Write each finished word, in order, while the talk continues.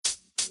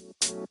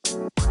Hey,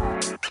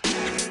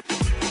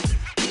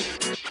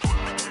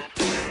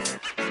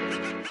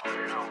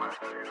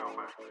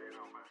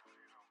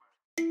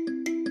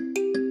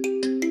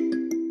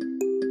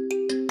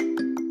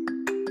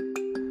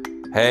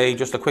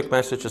 just a quick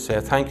message to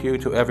say thank you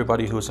to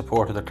everybody who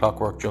supported the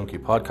Clockwork Junkie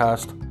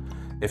podcast.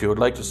 If you would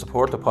like to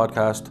support the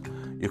podcast,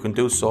 you can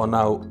do so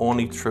now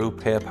only through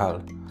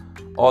PayPal.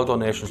 All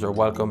donations are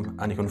welcome,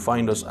 and you can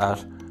find us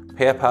at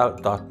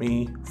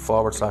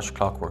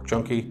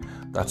paypal.me/clockworkjunkie.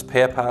 That's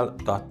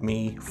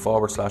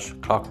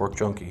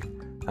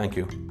paypal.me/clockworkjunkie. Thank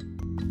you.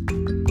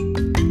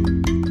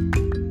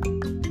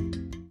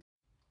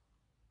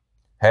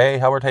 Hey,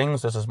 how are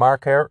things? This is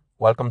Mark here.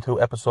 Welcome to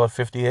episode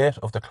 58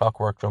 of the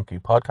Clockwork Junkie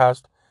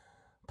podcast.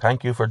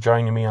 Thank you for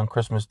joining me on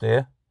Christmas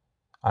Day,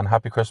 and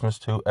happy Christmas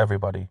to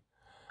everybody.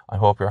 I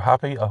hope you're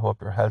happy. I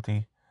hope you're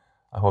healthy.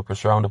 I hope you're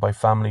surrounded by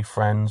family,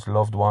 friends,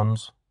 loved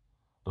ones.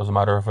 Doesn't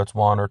matter if it's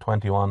 1 or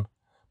 21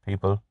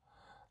 people.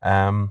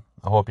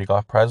 I hope you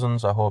got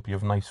presents. I hope you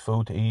have nice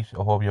food to eat.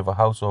 I hope you have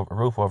a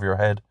roof over your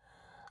head,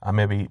 and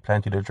maybe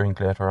plenty to drink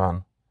later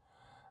on.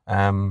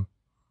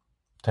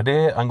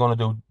 Today I'm going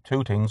to do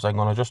two things. I'm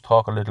going to just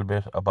talk a little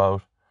bit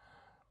about,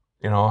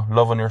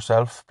 loving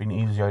yourself, being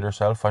easy on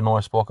yourself. I know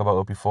I spoke about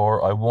it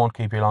before. I won't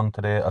keep you long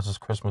today as it's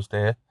Christmas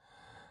Day.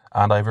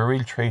 And I have a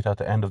real treat at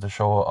the end of the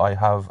show. I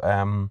have,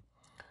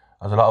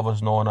 as a lot of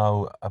us know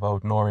now,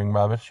 about Noreen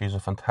Rabbette. She's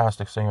a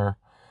fantastic singer.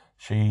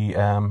 She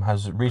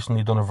has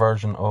recently done a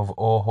version of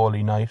Oh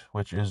Holy Night,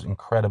 which is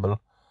incredible.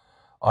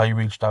 I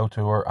reached out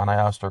to her and I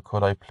asked her,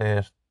 could I play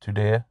it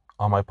today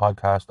on my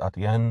podcast at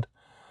the end?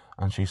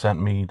 And she sent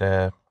me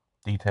the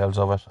details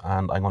of it,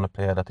 and I'm going to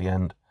play it at the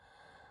end.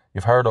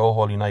 You've heard Oh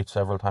Holy Night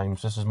several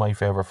times. This is my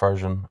favourite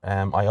version.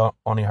 I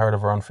only heard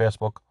of her on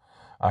Facebook.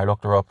 I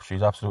looked her up.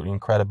 She's absolutely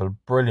incredible,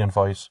 brilliant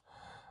voice.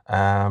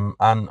 And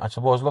I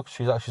suppose, look,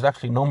 she's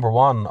actually number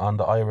one on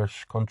the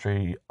Irish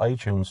country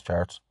iTunes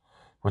charts,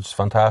 which is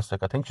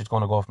fantastic. I think she's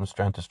going to go from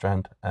strength to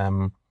strength.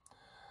 And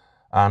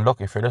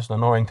look, if you're listening,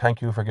 Noreen,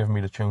 thank you for giving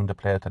me the tune to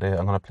play today.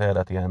 I'm going to play it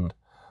at the end.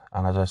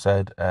 And as I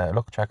said,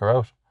 look, check her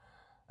out.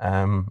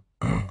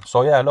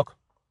 So yeah, look,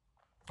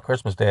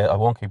 Christmas Day. I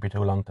won't keep you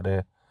too long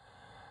today.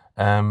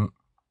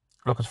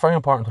 Look, it's very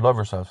important to love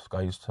yourself,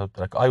 guys.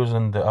 I was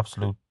in the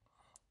absolute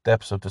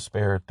depths of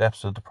despair,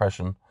 depths of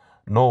depression,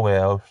 no way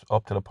out,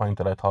 up to the point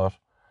that I thought,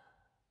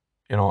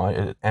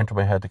 it entered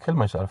my head to kill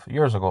myself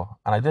years ago,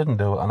 and I didn't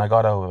do it, and I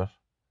got out of it.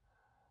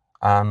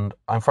 And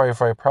I'm very,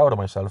 very proud of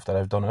myself that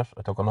I've done it.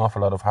 It took an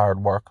awful lot of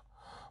hard work,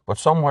 but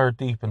somewhere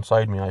deep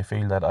inside me, I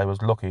feel that I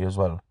was lucky as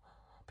well,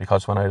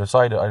 because when I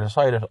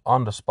decided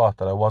on the spot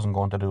that I wasn't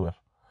going to do it.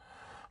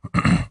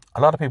 A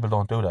lot of people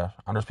don't do that,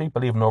 and there's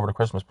people even over the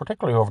Christmas,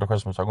 particularly over the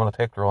Christmas, are going to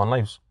take their own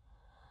lives.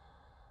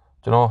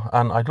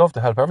 And I'd love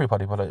to help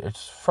everybody, but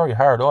it's very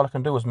hard. All I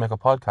can do is make a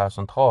podcast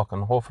and talk,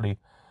 and hopefully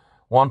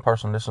one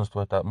person listens to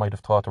it that might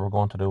have thought they were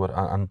going to do it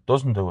and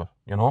doesn't do it,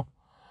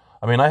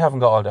 I mean, I haven't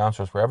got all the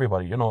answers for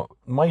everybody.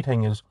 My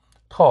thing is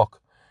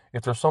talk.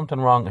 If there's something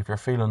wrong, if you're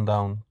feeling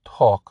down,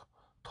 talk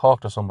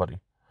to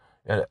somebody.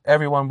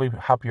 Everyone will be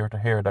happier to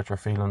hear that you're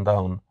feeling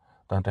down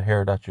than to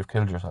hear that you've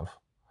killed yourself.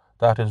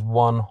 That is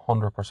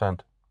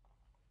 100%.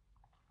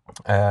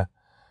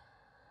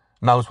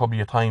 Now is probably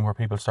a time where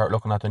people start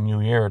looking at the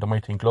new year. They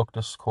might think, look,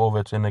 this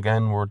COVID's in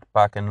again. We're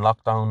back in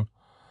lockdown.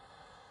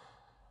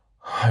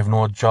 I've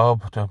no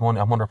job.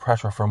 I'm under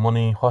pressure for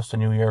money. What's the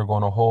new year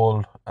going to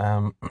hold?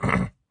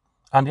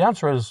 And the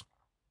answer is,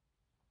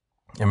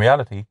 in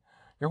reality,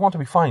 you're going to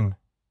be fine.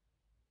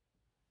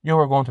 You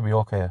are going to be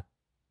okay.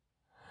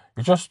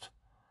 You just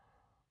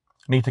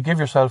need to give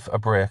yourself a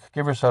break.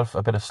 Give yourself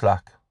a bit of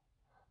slack.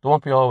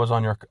 Don't be always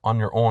on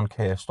your own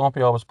case. Don't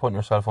be always putting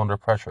yourself under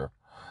pressure.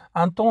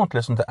 And don't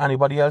listen to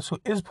anybody else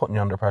who is putting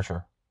you under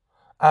pressure.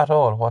 At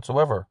all,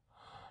 whatsoever.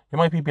 You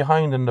might be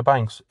behind in the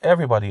banks.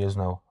 Everybody is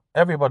now.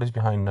 Everybody's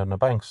behind in the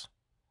banks.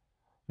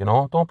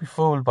 Don't be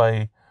fooled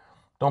by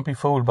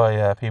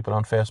people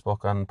on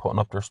Facebook and putting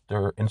up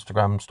their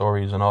Instagram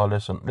stories and all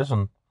this. And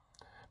listen,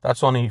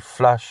 that's only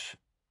flash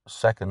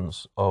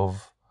seconds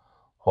of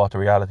what the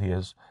reality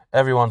is.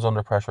 Everyone's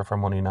under pressure for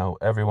money now.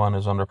 Everyone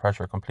is under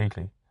pressure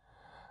completely.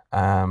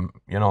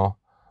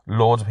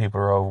 Loads of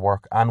people are out of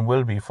work and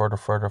will be for the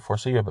further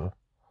foreseeable.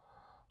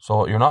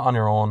 So you're not on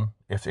your own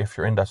if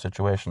you're in that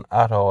situation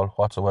at all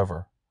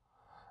whatsoever.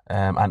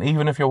 And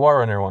even if you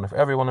were on your own, if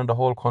everyone in the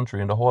whole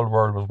country and the whole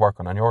world was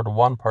working and you're the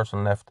one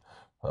person left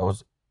that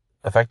was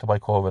affected by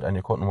COVID and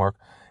you couldn't work,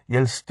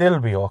 you'll still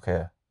be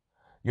okay.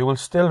 You will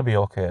still be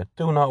okay.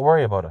 Do not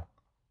worry about it.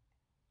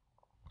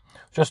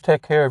 Just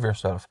take care of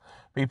yourself.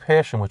 Be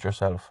patient with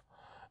yourself.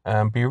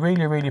 Be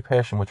really, really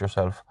patient with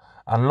yourself.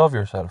 And love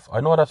yourself. I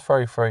know that's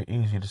very, very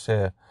easy to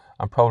say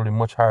and probably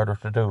much harder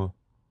to do.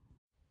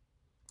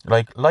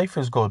 Like, life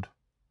is good.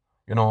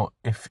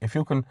 If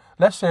you can,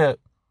 let's say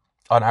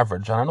on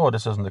average, and I know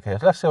this isn't the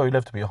case, let's say we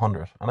live to be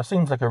 100, and it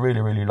seems like a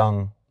really, really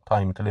long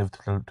time to live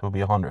to be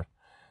 100.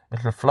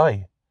 It'll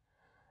fly.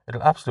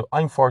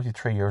 I'm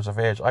 43 years of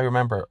age. I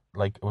remember,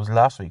 like, it was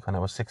last week when I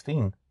was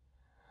 16.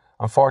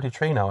 I'm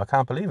 43 now. I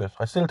can't believe it.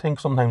 I still think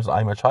sometimes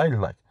I'm a child.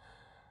 Like,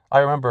 I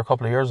remember a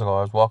couple of years ago,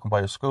 I was walking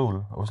by a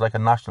school. It was like a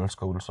national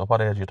school. So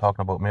what age are you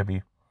talking about?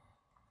 Maybe,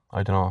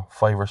 I don't know,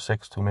 5 or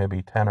 6 to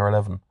maybe 10 or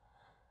 11.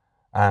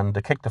 And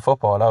they kicked the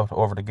football out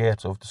over the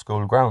gates of the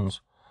school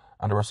grounds.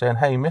 And they were saying,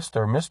 hey,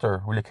 mister,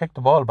 will you kick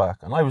the ball back?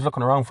 And I was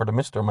looking around for the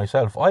mister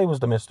myself. I was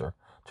the mister.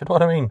 Do you know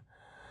what I mean?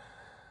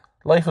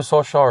 Life is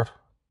so short.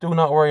 Do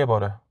not worry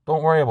about it.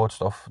 Don't worry about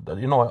stuff.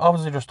 You know,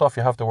 obviously there's stuff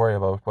you have to worry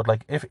about. But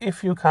like,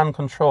 if you can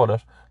control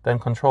it, then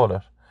control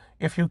it.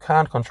 If you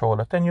can't control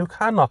it, then you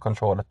cannot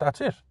control it.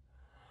 That's it.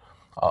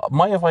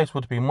 My advice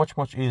would be much,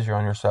 much easier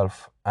on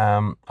yourself.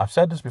 I've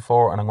said this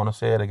before and I'm going to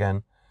say it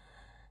again.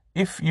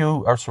 If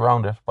you are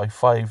surrounded by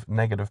 5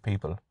 negative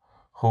people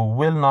who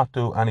will not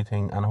do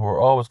anything and who are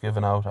always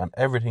giving out and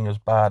everything is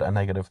bad and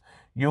negative,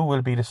 you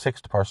will be the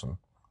 6th person.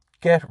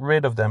 Get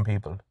rid of them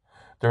people.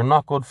 They're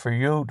not good for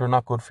you. They're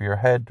not good for your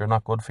head. They're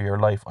not good for your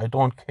life. I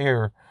don't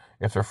care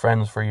if they're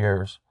friends for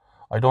years.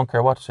 I don't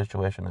care what the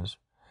situation is.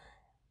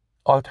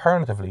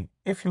 Alternatively,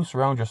 if you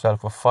surround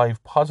yourself with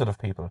 5 positive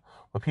people,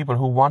 with people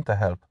who want to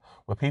help,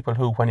 with people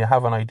who, when you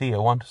have an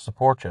idea, want to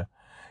support you,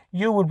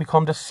 you will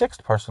become the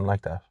 6th person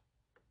like that.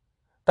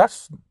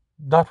 That's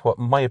not what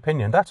my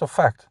opinion. That's a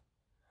fact.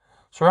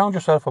 Surround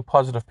yourself with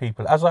positive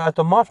people. As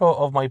the motto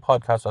of my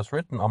podcast, that's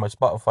written on my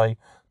Spotify,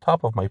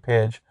 top of my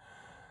page,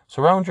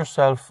 surround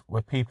yourself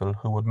with people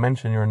who would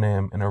mention your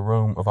name in a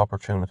room of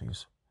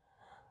opportunities.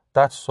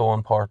 That's so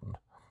important.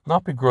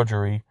 Not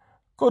begrudgery.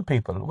 Good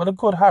people with a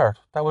good heart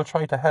that will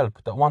try to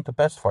help, that want the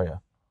best for you.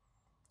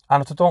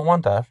 And if they don't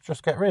want that,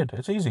 just get rid.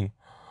 It's easy.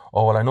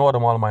 Oh, well, I know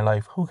them all my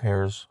life. Who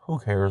cares? Who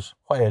cares?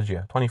 What age are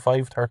you?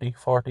 25, 30,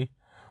 40?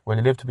 Will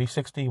you live to be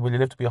 60? Will you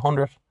live to be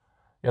 100?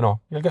 You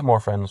know, you'll get more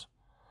friends.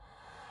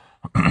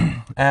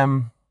 You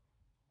know,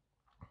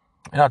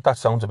 that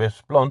sounds a bit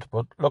blunt,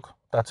 but look,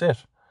 that's it.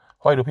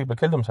 Why do people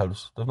kill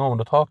themselves? There's no one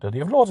to talk to.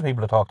 You have loads of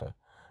people to talk to.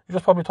 You're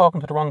just probably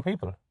talking to the wrong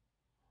people.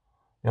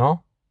 You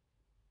know?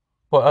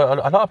 But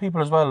a lot of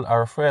people as well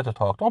are afraid to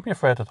talk. Don't be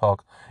afraid to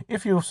talk.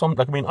 If you have some,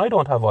 like, I mean, I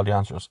don't have all the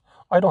answers.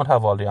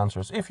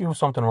 If you have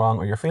something wrong,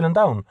 or you're feeling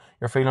down,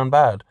 you're feeling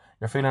bad,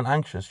 you're feeling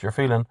anxious, you're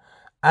feeling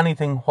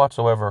anything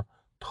whatsoever,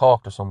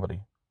 talk to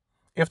somebody.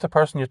 If the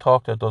person you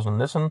talk to doesn't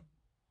listen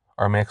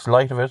or makes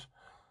light of it,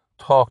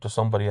 talk to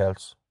somebody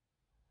else.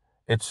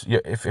 If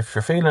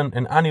you're feeling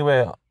in any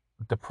way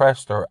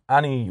depressed or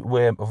any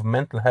way of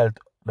mental health,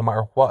 no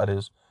matter what it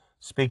is,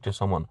 speak to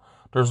someone.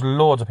 There's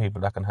loads of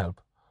people that can help.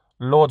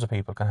 Loads of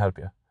people can help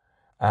you.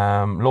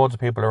 Loads of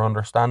people are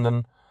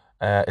understanding.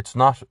 It's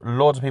not,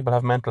 loads of people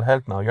have mental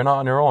health now. You're not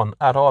on your own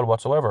at all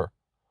whatsoever.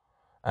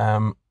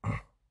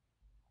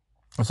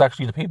 It's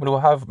actually the people who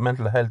have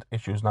mental health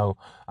issues now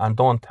and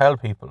don't tell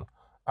people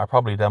are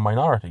probably the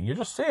minority. You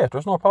just say it.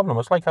 There's no problem.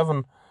 It's like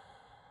having,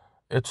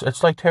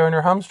 it's like tearing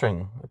your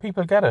hamstring.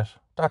 People get it.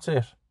 That's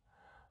it.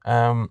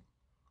 You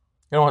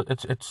know,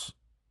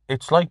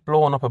 it's like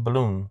blowing up a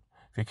balloon.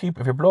 If you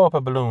blow up a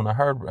balloon, I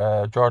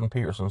heard Jordan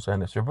Peterson saying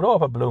this, if you blow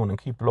up a balloon and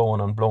keep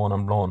blowing and blowing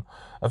and blowing,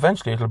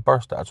 eventually it'll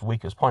burst at its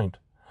weakest point.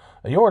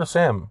 You're the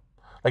same.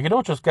 Like, you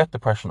don't just get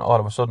depression all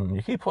of a sudden.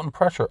 You keep putting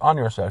pressure on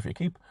yourself.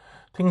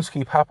 Things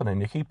keep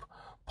happening. You keep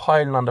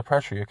piling on the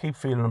pressure. You keep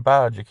feeling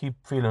bad. You keep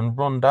feeling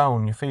run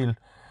down. You feel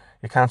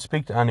you can't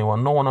speak to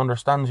anyone. No one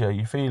understands you.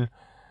 You feel,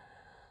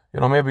 you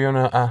know, maybe you're in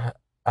an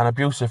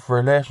abusive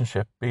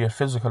relationship, be it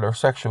physical or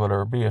sexual,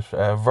 or be it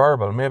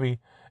verbal. Maybe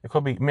it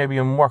could be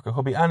in work. It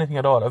could be anything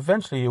at all.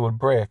 Eventually you will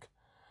break.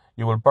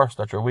 You will burst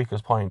at your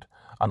weakest point,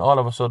 and all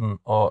of a sudden,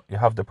 oh, you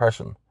have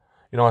depression.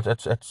 You know,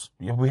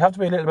 we have to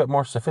be a little bit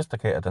more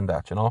sophisticated than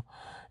that. You know,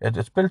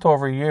 it's built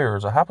over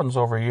years. It happens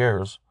over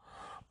years,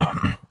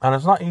 and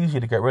it's not easy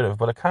to get rid of,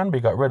 but it can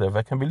be got rid of.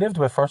 It can be lived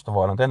with first of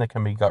all, and then it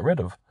can be got rid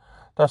of.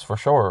 That's for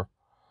sure.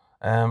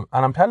 And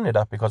I'm telling you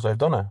that because I've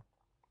done it.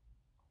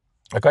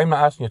 Like, I'm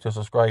not asking you to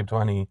subscribe to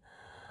any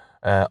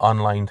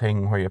online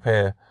thing where you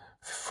pay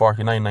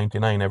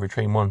 $49.99 every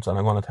 3 months, and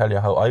I'm going to tell you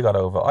how I got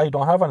over it. I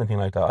don't have anything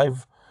like that.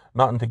 I've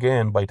nothing to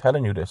gain by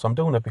telling you this. I'm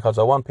doing it because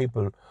I want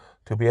people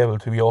to be able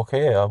to be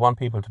okay. I want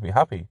people to be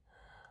happy.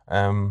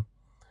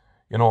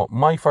 You know,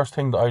 my first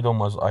thing that I done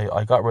was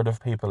I got rid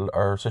of people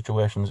or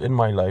situations in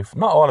my life.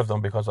 Not all of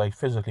them, because I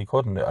physically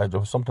couldn't. It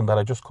was something that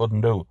I just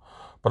couldn't do.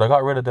 But I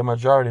got rid of the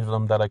majority of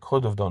them that I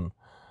could have done.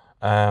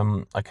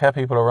 I kept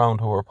people around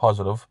who were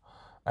positive.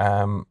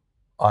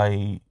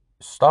 I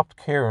stopped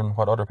caring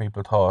what other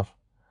people thought.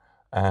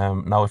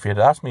 Now, if you had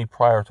asked me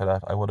prior to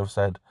that, I would have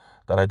said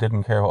that I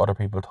didn't care what other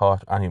people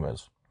thought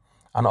anyways.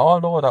 And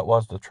although that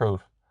was the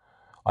truth,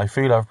 I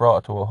feel I've brought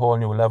it to a whole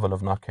new level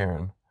of not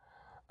caring.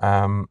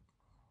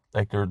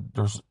 Like,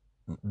 there's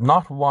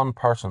not one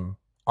person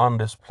on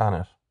this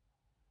planet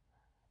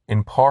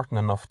important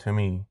enough to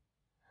me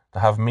to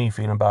have me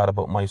feeling bad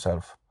about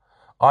myself.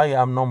 I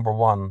am number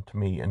one to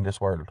me in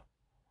this world,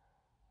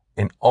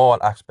 in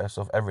all aspects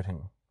of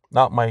everything.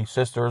 Not my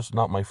sisters,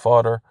 not my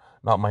father,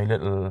 not my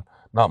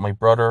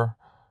brother,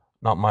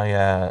 not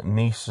my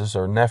nieces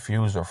or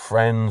nephews or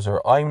friends.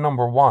 Or I'm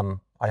number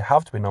one. I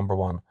have to be number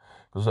one,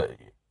 because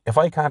if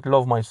I can't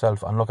love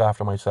myself and look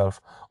after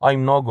myself,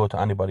 I'm no good to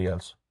anybody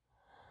else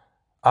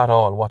at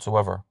all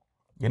whatsoever.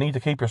 You need to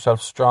keep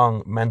yourself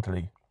strong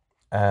mentally.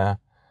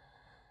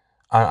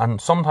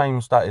 And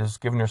sometimes that is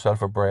giving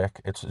yourself a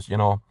break. It's,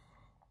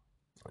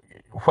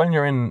 when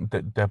you're in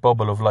the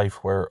bubble of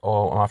life where,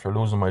 I'm after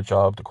losing my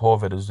job, the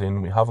COVID is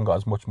in, we haven't got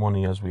as much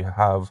money as we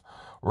have,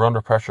 we're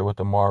under pressure with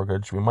the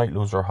mortgage, we might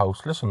lose our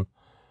house. Listen,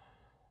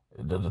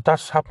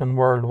 that's happening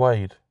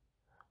worldwide.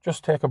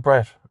 Just take a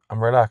breath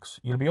and relax.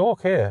 You'll be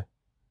okay. They're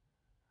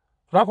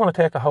not going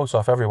to take the house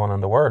off everyone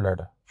in the world, are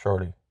they?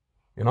 Surely.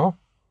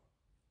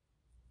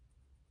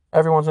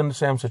 Everyone's in the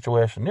same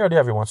situation. Nearly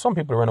everyone. Some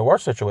people are in a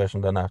worse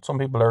situation than that. Some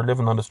people are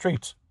living on the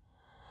streets.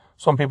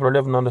 Some people are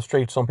living on the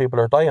streets. Some people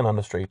are dying on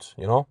the streets,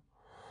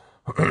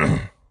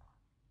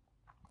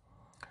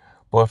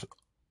 But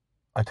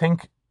I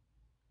think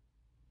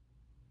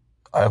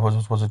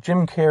was it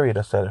Jim Carrey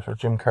that said it, or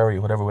Jim Curry,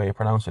 whatever way you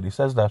pronounce it. He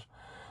says that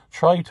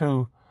try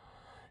to,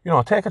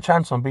 take a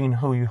chance on being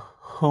who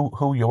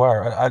you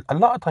are. A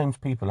lot of times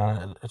people,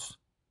 and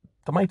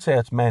they might say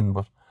it's men,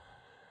 but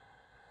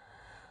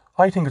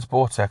I think it's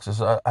both sexes.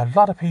 A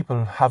lot of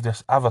people have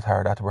this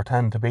avatar that they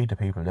pretend to be the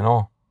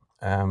people,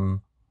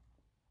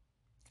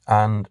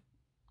 and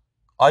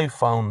I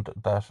found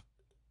that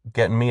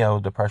getting me out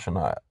of depression,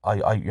 not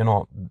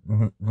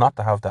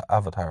to have that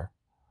avatar.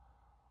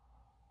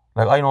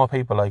 Like, I know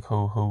people like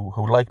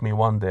who like me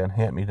one day and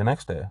hate me the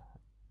next day.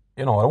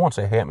 I won't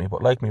say hate me,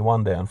 but like me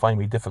one day and find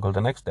me difficult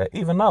the next day.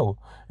 Even now,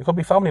 it could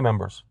be family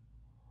members.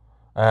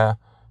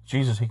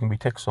 Jesus, he can be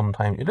tick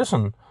sometimes.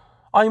 Listen,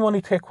 I'm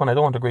only tick when I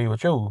don't agree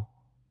with you.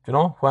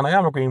 When I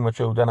am agreeing with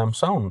you, then I'm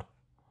sound.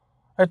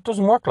 It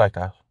doesn't work like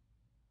that.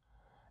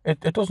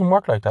 It doesn't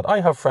work like that.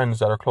 I have friends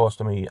that are close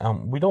to me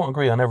and we don't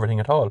agree on everything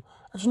at all.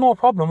 It's no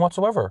problem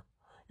whatsoever.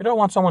 You don't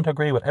want someone to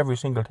agree with every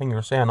single thing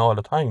you're saying all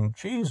the time.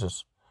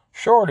 Jesus,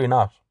 surely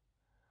not.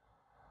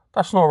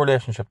 That's no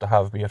relationship to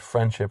have, be it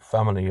friendship,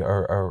 family,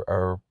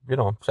 or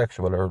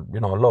sexual, or,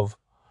 love.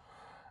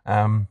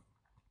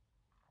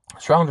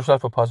 Surround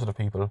yourself with positive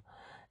people.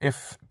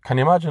 Can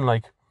you imagine,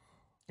 like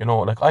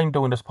I'm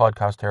doing this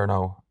podcast here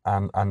now,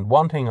 and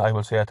one thing I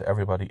will say to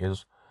everybody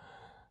is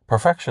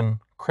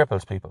perfection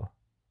cripples people.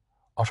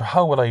 Oh, sure,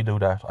 how would I do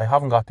that? I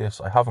haven't got this,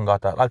 I haven't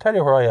got that. I'll tell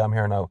you where I am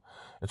here now.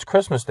 It's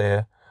Christmas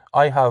Day.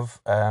 I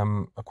have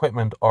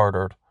equipment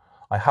ordered.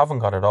 I haven't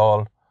got it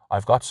all.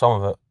 I've got some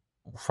of it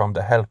from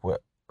the help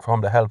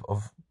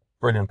of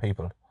brilliant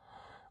people.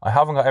 I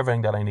haven't got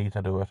everything that I need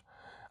to do it.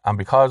 And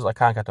because I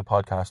can't get the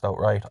podcast out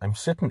right, I'm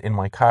sitting in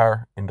my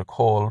car in the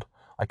cold.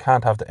 I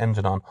can't have the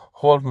engine on,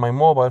 holding my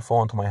mobile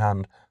phone to my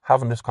hand,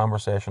 having this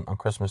conversation on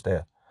Christmas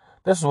Day.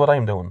 This is what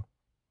I'm doing.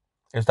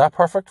 Is that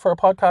perfect for a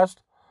podcast?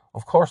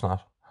 Of course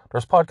not.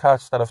 There's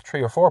podcasts that have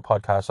 3 or 4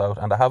 podcasts out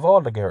and they have all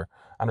the gear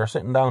and they're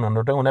sitting down and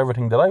they're doing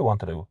everything that I want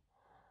to do.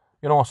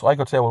 So I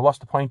could say, well, what's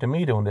the point of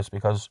me doing this?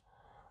 Because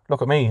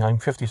look at me, I'm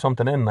 50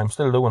 something in and I'm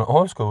still doing it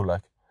old school,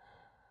 like.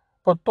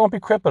 But don't be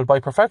crippled by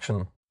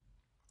perfection.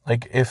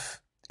 Like,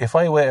 if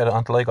I waited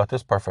until I got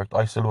this perfect,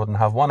 I still wouldn't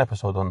have one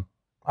episode done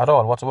at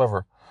all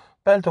whatsoever.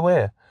 Belt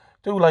away.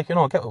 Do get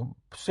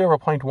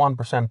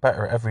 0.1%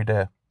 better every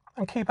day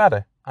and keep at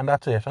it. And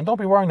that's it. And don't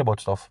be worrying about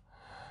stuff.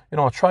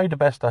 Try the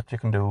best that you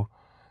can do.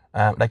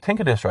 Think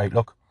of this, right?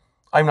 Look,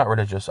 I'm not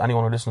religious.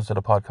 Anyone who listens to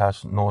the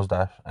podcast knows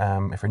that.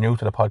 If you're new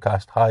to the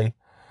podcast, hi.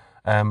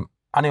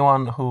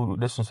 Anyone who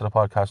listens to the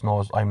podcast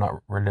knows I'm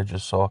not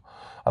religious, so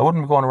I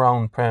wouldn't be going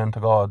around praying to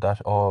God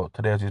that,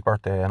 today's his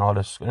birthday and all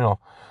this.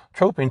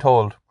 Truth being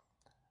told,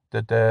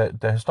 that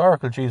the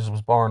historical Jesus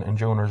was born in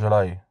June or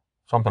July,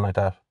 something like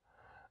that.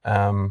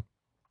 And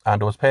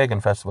there was pagan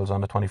festivals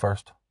on the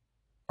 21st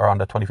or on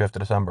the 25th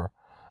of December,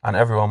 and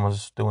everyone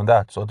was doing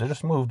that. So they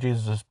just moved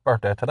Jesus'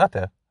 birthday to that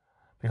day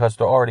because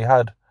they already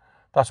had.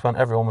 That's when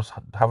everyone was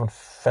having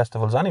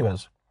festivals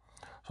anyways.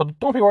 So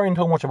don't be worrying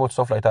too much about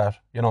stuff like that.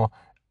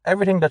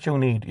 Everything that you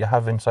need, you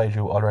have inside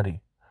you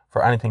already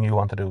for anything you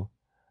want to do.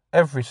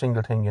 Every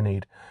single thing you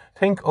need.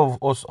 Think of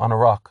us on a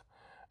rock,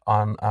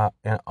 on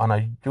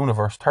a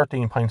universe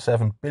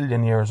 13.7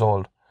 billion years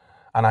old.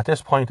 And at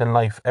this point in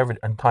life,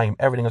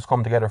 everything has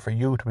come together for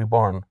you to be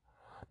born.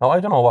 Now, I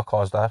don't know what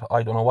caused that.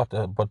 I don't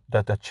know but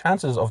the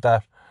chances of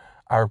that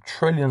are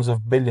trillions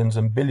of billions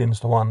and billions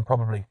to one,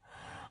 probably.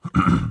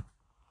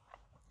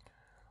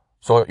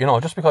 So,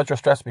 just because you're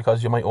stressed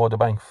because you might owe the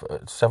bank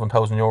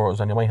 7,000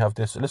 euros and you might have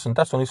this, listen,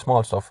 that's only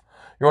small stuff.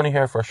 You're only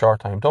here for a short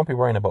time. Don't be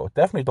worrying about it.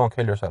 Definitely don't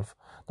kill yourself.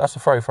 That's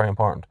very, very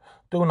important.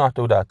 Do not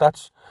do that.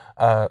 That's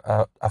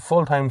a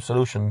full-time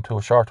solution to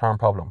a short-term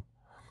problem.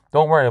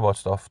 Don't worry about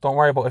stuff. Don't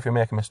worry about if you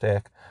make a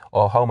mistake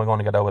or how am I going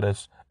to get out of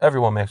this.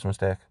 Everyone makes a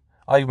mistake.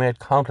 I've made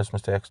countless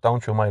mistakes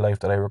down through my life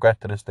that I regret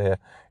to this day.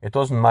 It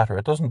doesn't matter.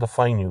 It doesn't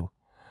define you.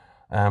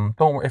 Don't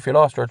worry if you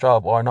lost your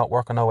job or not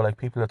working out, like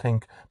people that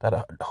think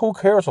that, who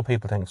cares what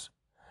people think?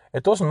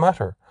 It doesn't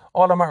matter.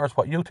 All that matters is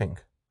what you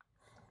think.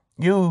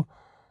 You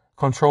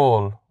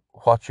control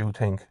what you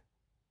think,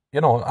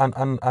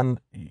 and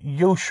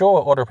you show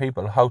other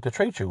people how to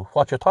treat you,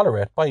 what you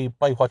tolerate, by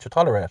what you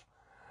tolerate.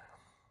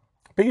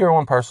 Be your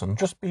own person.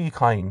 Just be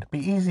kind. Be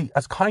easy,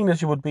 as kind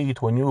as you would be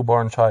to a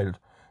newborn child.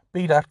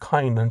 Be that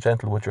kind and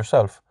gentle with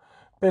yourself.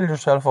 Build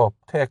yourself up.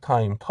 Take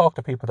time. Talk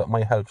to people that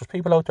might help. There's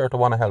people out there to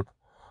want to help.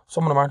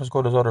 Some of them aren't as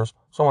good as others.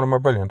 Some of them are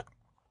brilliant.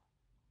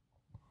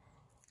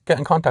 Get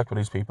in contact with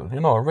these people.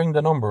 Ring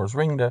the numbers.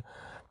 Whichever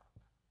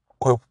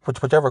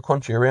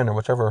country you're in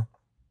or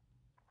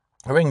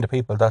ring the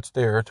people that's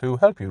there to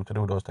help you to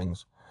do those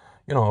things.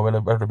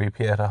 Whether it be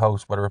Pieta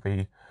House, whether it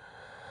be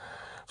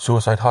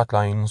suicide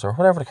hotlines or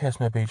whatever the case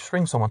may be, just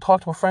ring someone,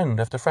 talk to a friend.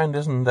 If the friend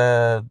isn't,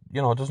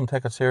 doesn't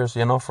take it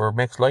seriously enough or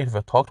makes light of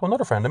it, talk to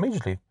another friend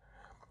immediately.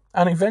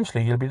 And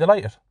eventually you'll be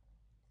delighted,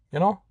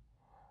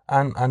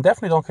 and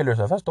definitely don't kill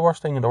yourself. That's the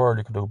worst thing in the world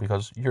you could do,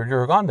 because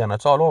you're gone then,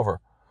 it's all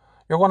over.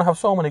 You're going to have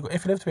so many,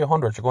 if you live to be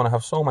 100, you're going to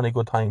have so many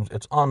good times.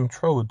 It's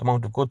untrue, the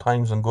amount of good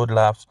times and good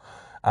laughs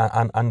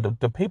and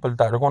the people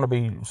that are going to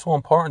be so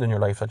important in your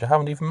life that you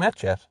haven't even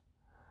met yet.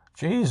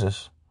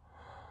 Jesus.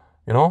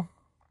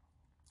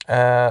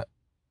 And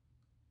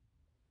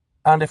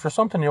if there's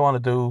something you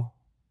want to do,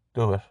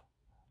 do it.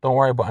 Don't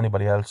worry about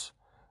anybody else.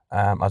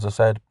 As I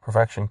said,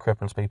 perfection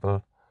cripples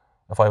people.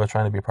 If I was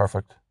trying to be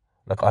perfect,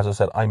 like as I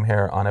said, I'm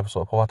here on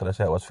episode, what did I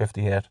say? It was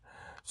 58,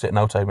 sitting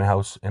outside my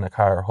house in a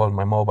car, holding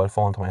my mobile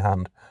phone to my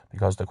hand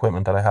because the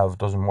equipment that I have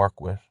doesn't work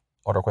with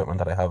other equipment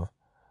that I have,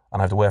 and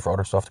I have to wait for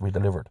other stuff to be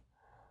delivered.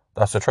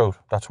 That's the truth.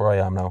 That's where I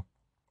am now.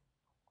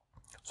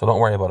 So don't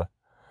worry about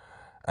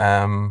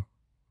it.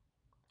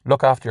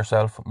 Look after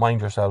yourself,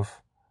 mind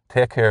yourself,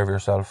 take care of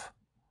yourself.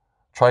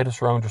 Try to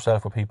surround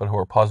yourself with people who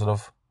are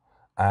positive.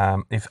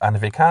 If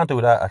you can't do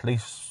that, at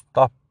least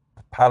stop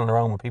palling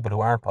around with people who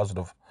aren't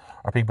positive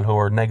or people who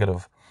are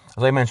negative.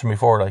 As I mentioned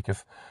before, like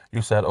if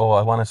you said, "Oh,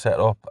 I want to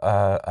set up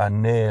a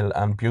nail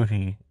and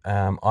beauty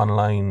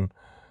online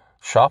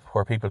shop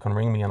where people can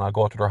ring me and I'll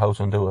go to their house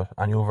and do it,"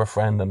 and you have a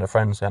friend and the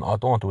friend saying, "Oh,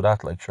 don't do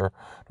that, like sure,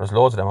 there's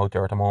loads of them out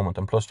there at the moment,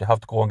 and plus you have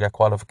to go and get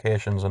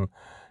qualifications and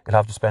you'll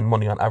have to spend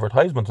money on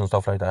advertisements and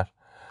stuff like that,"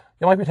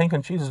 you might be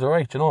thinking, Jesus, they're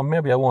right,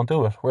 maybe I won't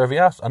do it. Where if you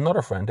ask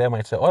another friend, they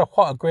might say, "Oh,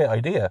 what a great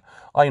idea.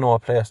 I know a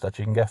place that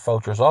you can get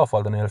vouchers off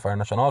all the nail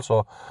varnish, and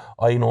also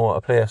I know a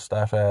place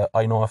that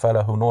I know a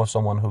fella who knows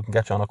someone who can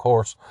get you on a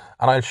course,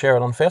 and I'll share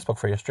it on Facebook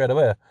for you straight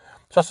away."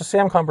 So that's the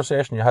same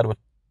conversation you had with,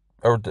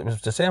 or it was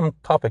the same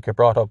topic you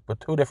brought up with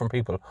two different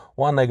people,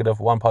 one negative,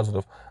 one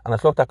positive, and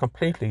it's looked at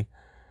completely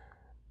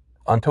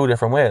on two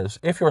different ways.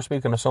 If you're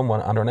speaking to someone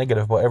and they're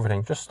negative about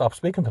everything, just stop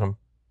speaking to them.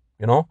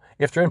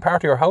 If they're in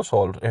part of your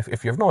household,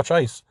 if you have no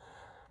choice,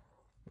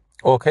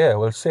 okay,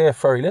 well, say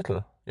very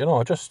little.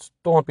 Just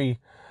don't be.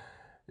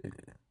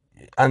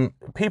 And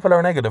people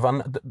are negative,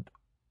 and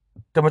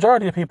the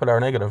majority of people are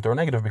negative. They're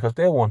negative because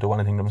they won't do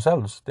anything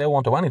themselves. They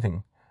won't do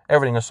anything.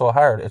 Everything is so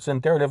hard.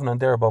 They're living in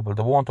their bubble.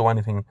 They won't do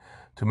anything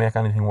to make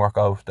anything work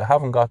out. They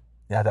haven't got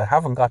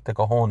the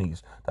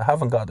cojones. They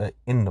haven't got it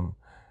in them.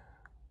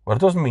 But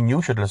it doesn't mean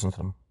you should listen to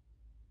them.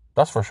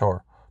 That's for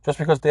sure. Just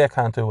because they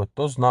can't do it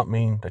does not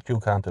mean that you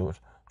can't do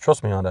it.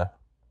 Trust me on that.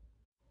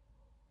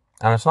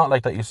 And it's not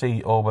like that you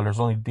see, oh, well,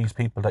 there's only these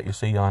people that you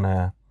see on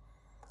a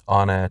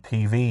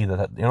TV that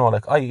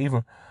like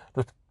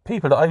there's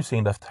people that I've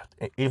seen that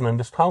even in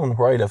this town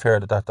where I live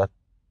here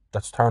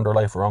that's turned their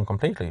life around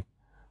completely.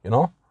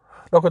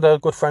 Look at a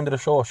good friend of the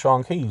show,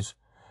 Sean Keys.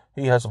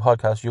 He has a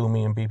podcast, You,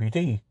 Me and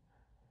BPD.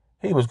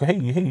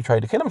 He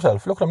tried to kill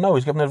himself. Look at him now.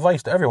 He's giving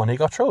advice to everyone. He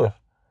got through it.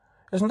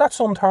 Isn't that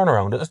some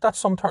turnaround?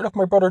 Look,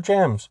 my brother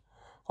James.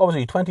 What was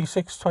he?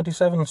 26,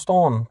 27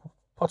 stone.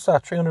 What's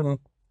that?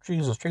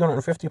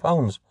 350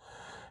 pounds.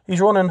 He's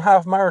running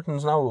half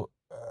marathons now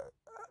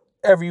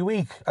every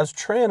week as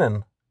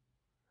training.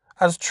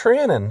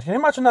 Can you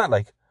imagine that?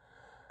 Like,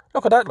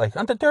 look at that. Like,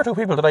 and there are two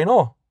people that I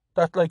know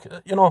that, like,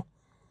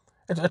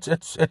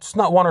 it's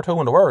not one or two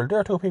in the world. There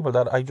are two people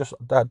that I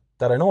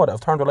know that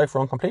have turned their life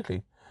around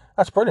completely.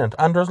 That's brilliant.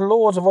 And there's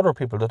loads of other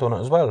people that done it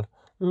as well.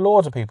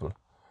 Loads of people.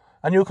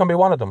 And you can be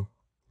one of them.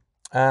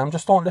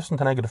 Just don't listen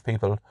to negative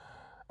people.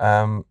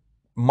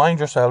 Mind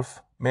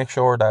yourself. Make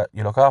sure that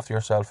you look after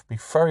yourself. Be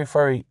very,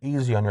 very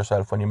easy on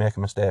yourself when you make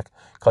a mistake,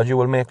 because you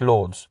will make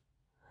loads.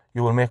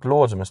 You will make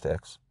loads of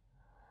mistakes.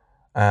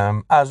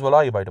 As will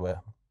I, by the way.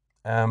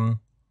 And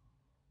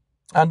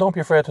don't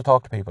be afraid to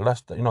talk to people.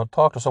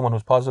 Talk to someone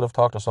who's positive.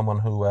 Talk to someone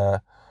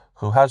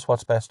who has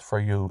what's best for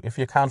you. If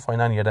you can't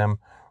find any of them,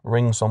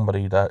 ring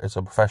somebody that is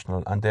a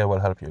professional and they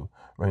will help you.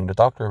 Ring the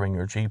doctor, ring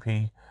your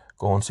GP,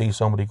 go and see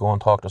somebody, go and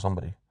talk to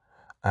somebody.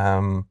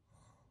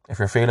 If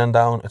you're feeling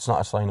down, it's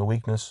not a sign of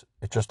weakness.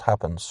 It just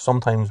happens.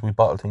 Sometimes we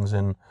bottle things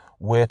in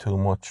way too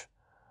much.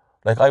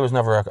 Like, I was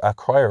never a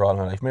crier all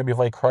my life. Maybe if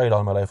I cried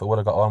all my life, I would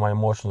have got all my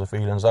emotions and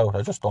feelings out.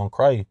 I just don't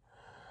cry.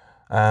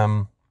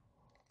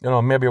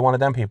 Maybe you're one of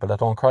them people that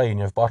don't cry and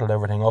you've bottled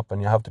everything up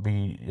and you have to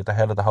be at the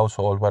head of the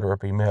household, whether it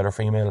be male or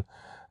female,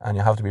 and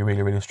you have to be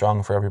really, really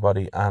strong for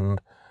everybody,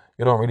 and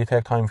you don't really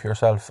take time for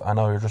yourself, and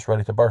now you're just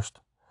ready to burst.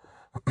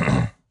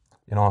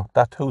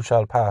 That too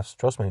shall pass,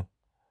 trust me.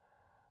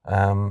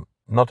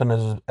 Nothing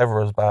is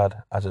ever as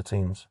bad as it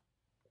seems.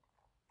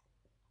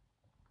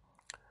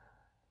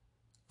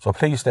 So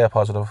please stay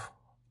positive.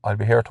 I'll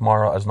be here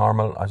tomorrow as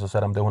normal. As I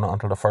said, I'm doing it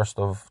until the 1st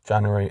of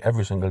January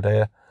every single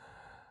day.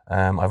 I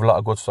have a lot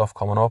of good stuff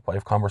coming up. I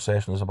have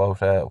conversations about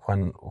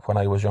when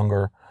I was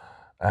younger.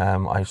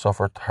 I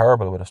suffered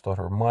terrible with a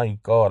stutter. My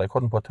God, I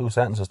couldn't put two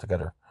sentences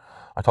together.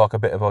 I talk a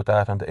bit about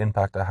that and the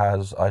impact it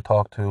has. I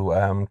talked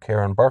to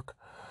Kieran Burke,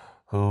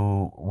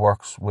 who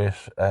works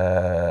with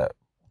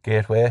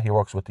Gateway. He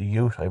works with the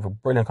youth. I have a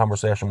brilliant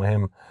conversation with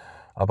him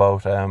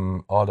about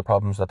all the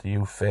problems that the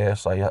youth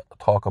face. I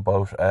talk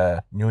about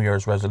New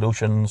Year's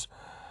resolutions.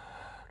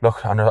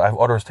 Look, and I have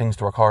other things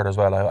to record as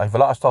well. I have a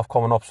lot of stuff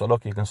coming up, so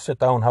look, you can sit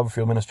down, have a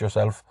few minutes to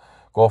yourself,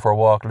 go for a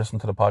walk, listen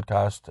to the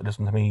podcast,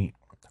 listen to me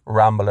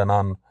rambling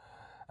on.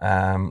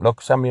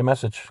 Look, send me a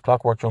message,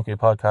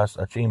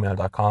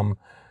 clockworkjunkiepodcast@gmail.com.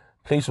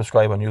 Please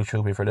subscribe on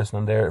YouTube if you're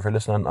listening there. If you're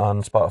listening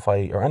on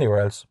Spotify or anywhere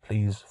else,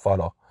 please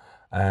follow.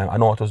 I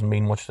know it doesn't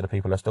mean much to the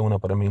people that's doing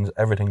it, but it means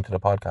everything to the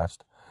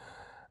podcast.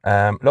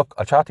 Look,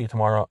 I'll chat to you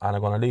tomorrow, and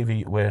I'm going to leave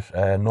you with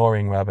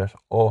Noreen Rabbette,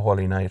 Oh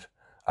Holy Night.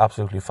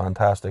 Absolutely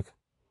fantastic.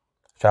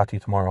 Chat to you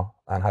tomorrow,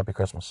 and happy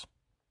Christmas.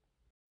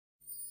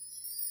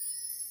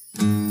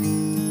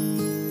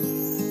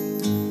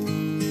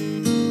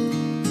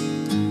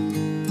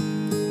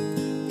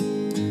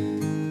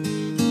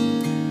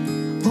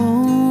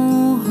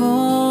 Oh,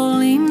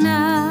 holy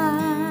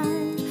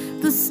night,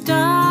 the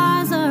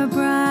stars are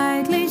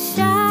brightly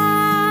shining.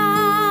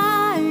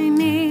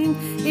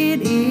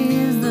 It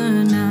is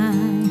the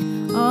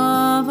night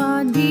of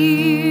our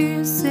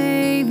dear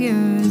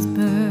Savior's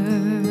birth.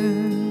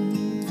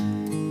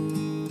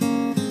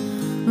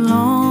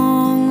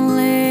 Long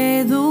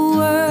lay the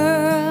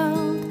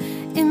world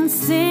in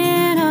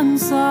sin and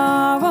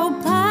sorrow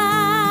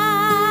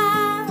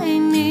pining,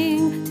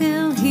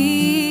 till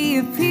he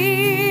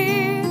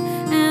appeared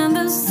and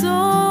the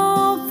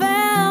soul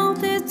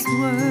felt its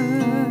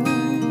worth.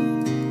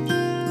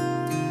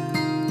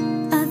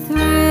 A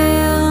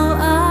thrill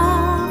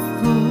of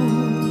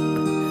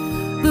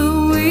hope, the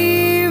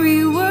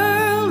weary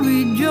world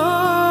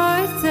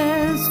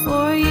rejoices,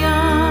 for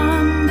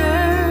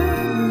yonder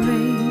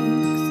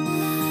breaks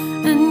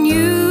a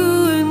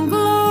new and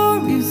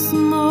glorious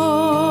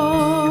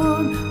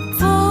morn.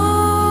 Fall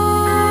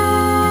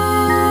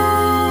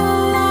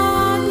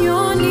on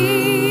your knees.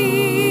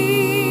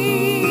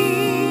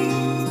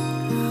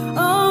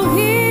 Oh,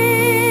 hear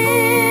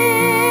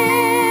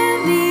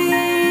the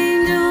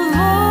angel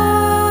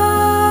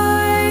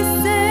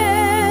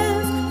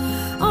voices.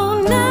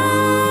 Oh,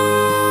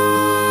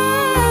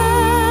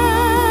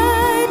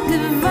 night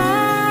divine.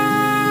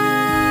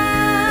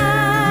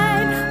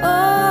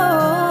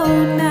 Oh,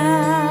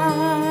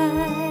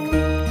 night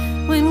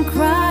when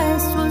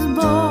Christ was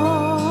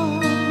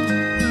born.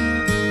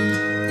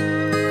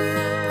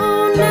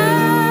 Oh, night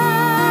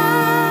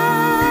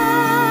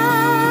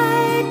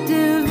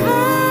divine.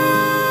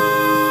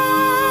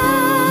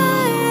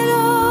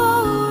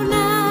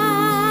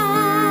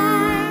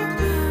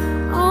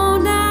 Oh,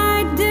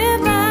 night divine.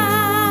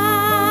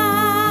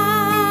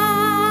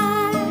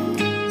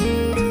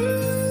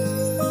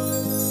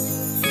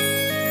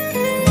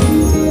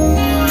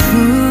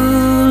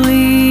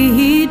 Truly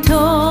he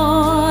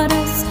taught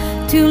us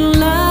to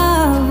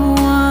love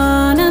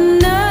one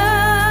another.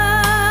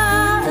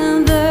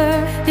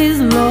 His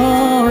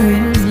law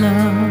is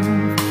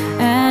love,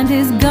 and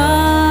his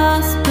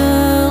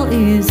gospel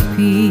is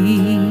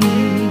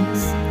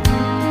peace.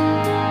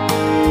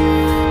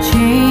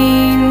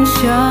 Chains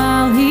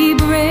shall he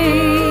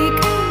break,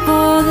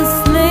 for the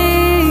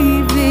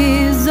slave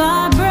is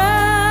our brother,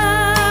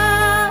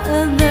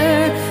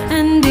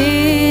 and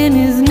in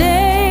his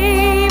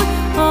name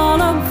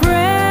all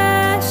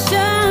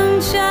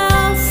oppression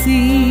shall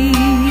cease.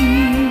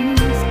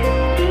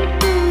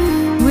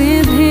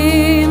 With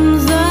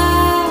hymns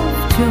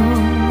of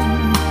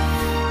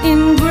joy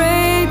in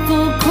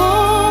grateful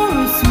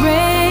chorus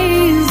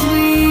raise,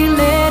 we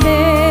let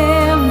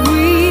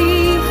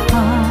every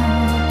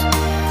heart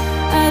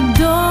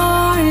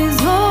adore his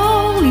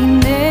holy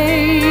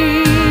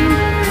name.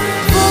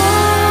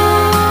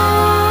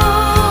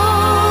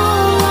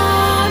 Fall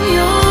on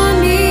your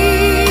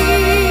knees.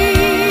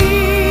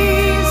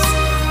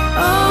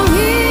 Oh,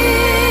 hear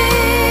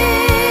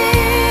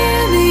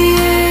the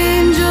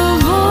angel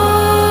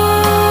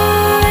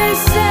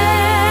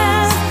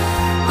voices.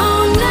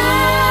 Oh,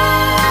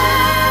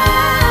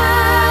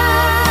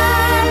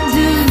 night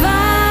divine.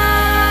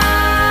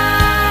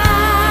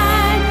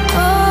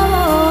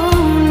 Oh,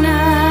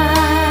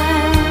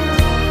 night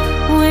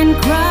when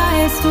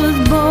Christ was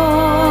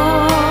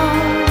born.